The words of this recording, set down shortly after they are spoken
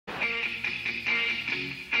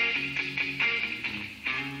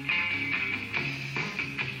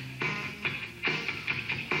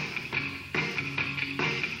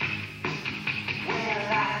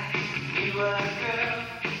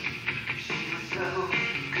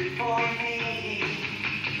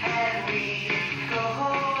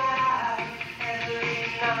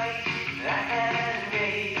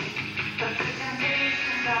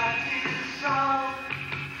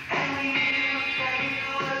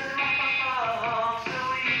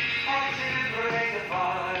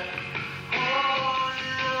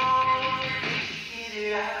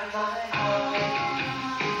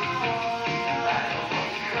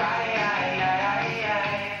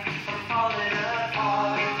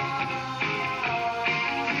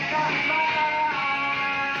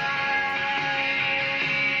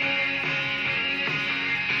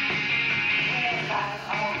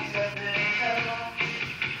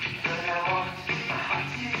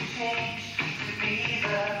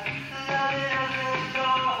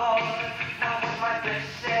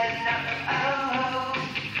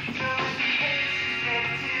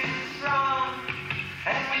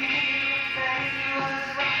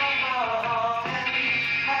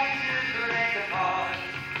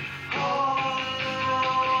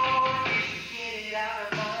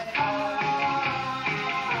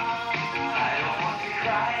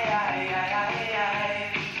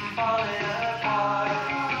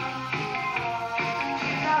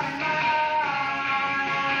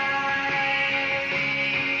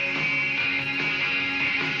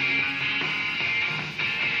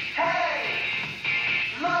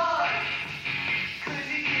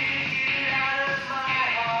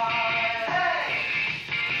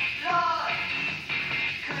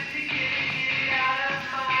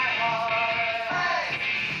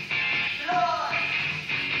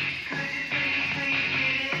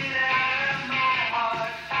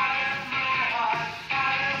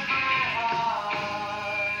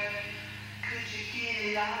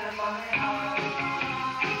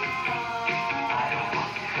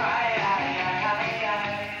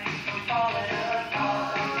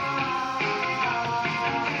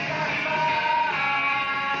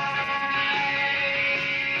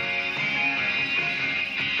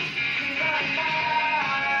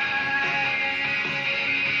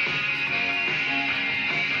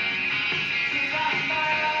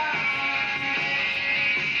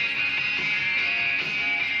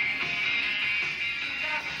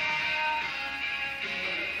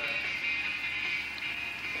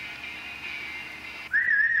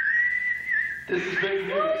This is big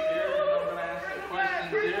news here, and I'm going to ask some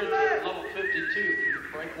questions here to level 52 for the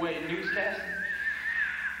Breakaway Newscasting.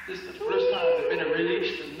 This is the first time they've been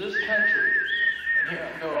released in this country. And here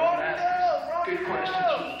I go, I'm going to ask some good questions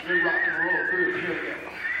from the good rock and roll group. Here we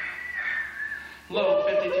go. Level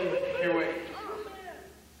 52, here we go.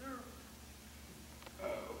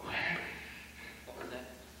 What was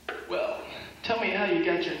that? Well, tell me how you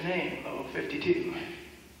got your name, level 52.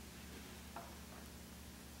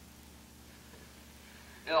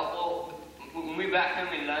 Well, when we were back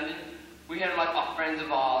home in London, we had like our friends of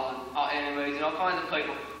ours and our enemies and all kinds of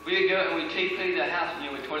people. We'd go and we'd TP the house, you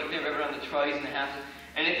know, with toilet paper around the trays in the house.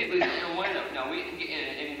 And if it was in the winter, no, we didn't get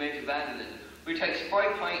in any major vandalism. We'd take spray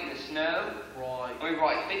paint in the snow, Right. and we'd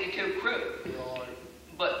write 52 Crew. Right.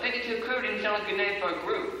 But 52 Crew didn't sound like a good name for a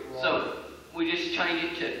group. Right. So we just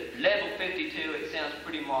changed it to Level 52. It sounds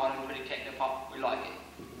pretty modern, pretty techno-pop. We like it.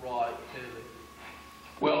 Right, totally.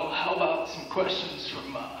 Well, how about some questions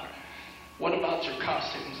from, what about your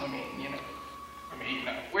costumes? I mean,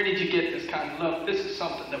 where did you get this kind of look? This is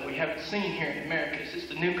something that we haven't seen here in America. Is this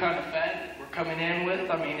the new kind of fad that we're coming in with?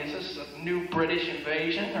 I mean, is this a new British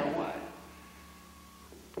invasion or what?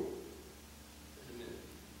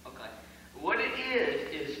 Okay. What it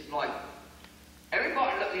is like,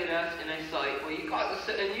 everybody looking at us and they say, well, you guys are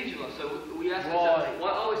so unusual. So we ask ourselves, why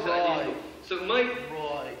are we so unusual? So me,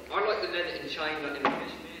 I like the leather and chain, like in the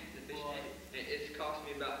fishnet. It's cost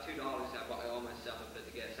me about $2. I bought it all myself and put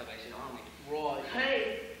together Salvation Army. Right.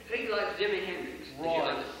 Hey, he likes Jimi Hendrix. Right. You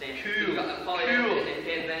understand? Cool. He got the fire and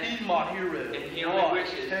headband. He's my hero. And he only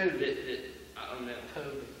wishes Totally. that I don't know.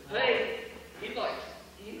 Totally. Hey, he likes,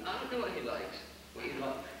 I don't know what he likes. What he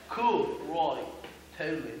likes. Cool. Right.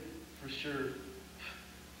 Totally. For sure.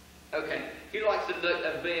 Okay. He likes the look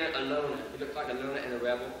of being a loner. He looks like a loner and a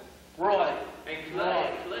rebel. Right. And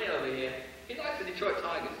Clay over here, he likes the Detroit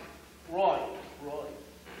Tigers. Right. Right.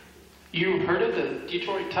 You heard of the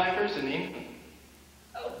Detroit Tigers in England?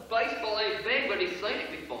 Oh, baseball ain't big, but he's seen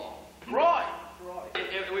it before. Right. Right.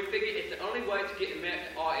 And we figured it's the only way to get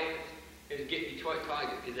American audience is to get Detroit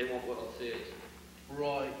Tigers because they want World Series.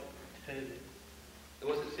 Right. Totally. It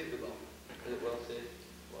wasn't Super Bowl. Was it World Series?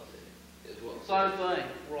 World Series. It was World Same Series.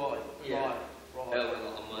 thing. Right. Yeah. Right. Hell with a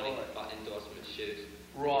lot of money, bought endorsement shoes.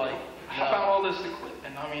 Right. How about all this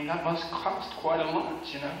equipment? I mean, that must cost quite a lot,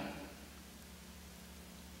 you know?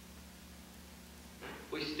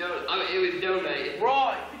 We stole. I mean, it was donated.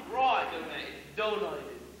 Right. Donated.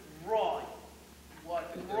 Donated. Right.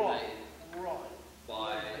 What? Right.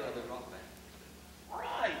 By other rock bands.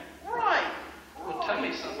 Right. Well, tell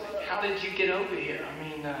me something. How did you get over here? I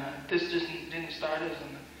mean, this just didn't start as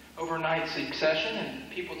an overnight succession,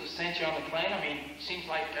 and people just sent you on the plane. I mean, it seems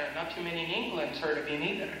like not too many in England's heard of you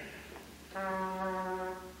neither.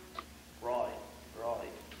 Right.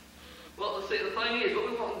 Well, see, the thing is, what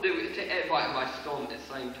we want to do is take everybody by storm at the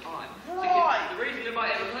same time. Right. The reason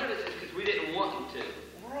nobody ever heard of us is because we didn't want them to.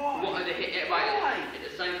 Right. We wanted to hit everybody at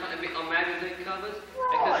the same time on magazine covers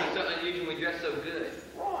because we're so unusual, we dress so good.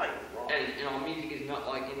 Right. And our music is not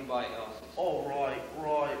like anybody else's. Oh, right.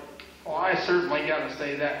 Well, I certainly got to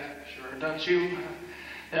say that, sure, don't you?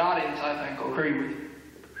 The audience, I think, will agree with you.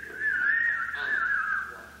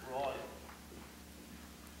 Right.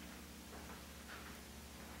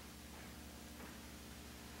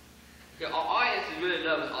 Yeah, our audience is really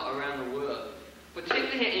loved around the world.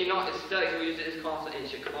 Particularly here in the United States, we did this concert in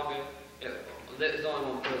Chicago. There's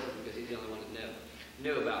only one person because he's the only one that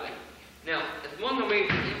knew about it. Now, it's one of the main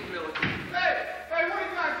influences. Hey, what are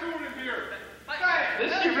you guys doing in here? Hey!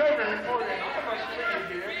 This is your Reverend reporting. I'm going to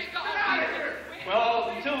here. Get out of here! Well,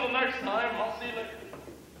 until the next time, I'll see you later.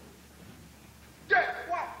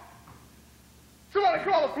 What? Somebody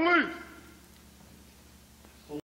call the police!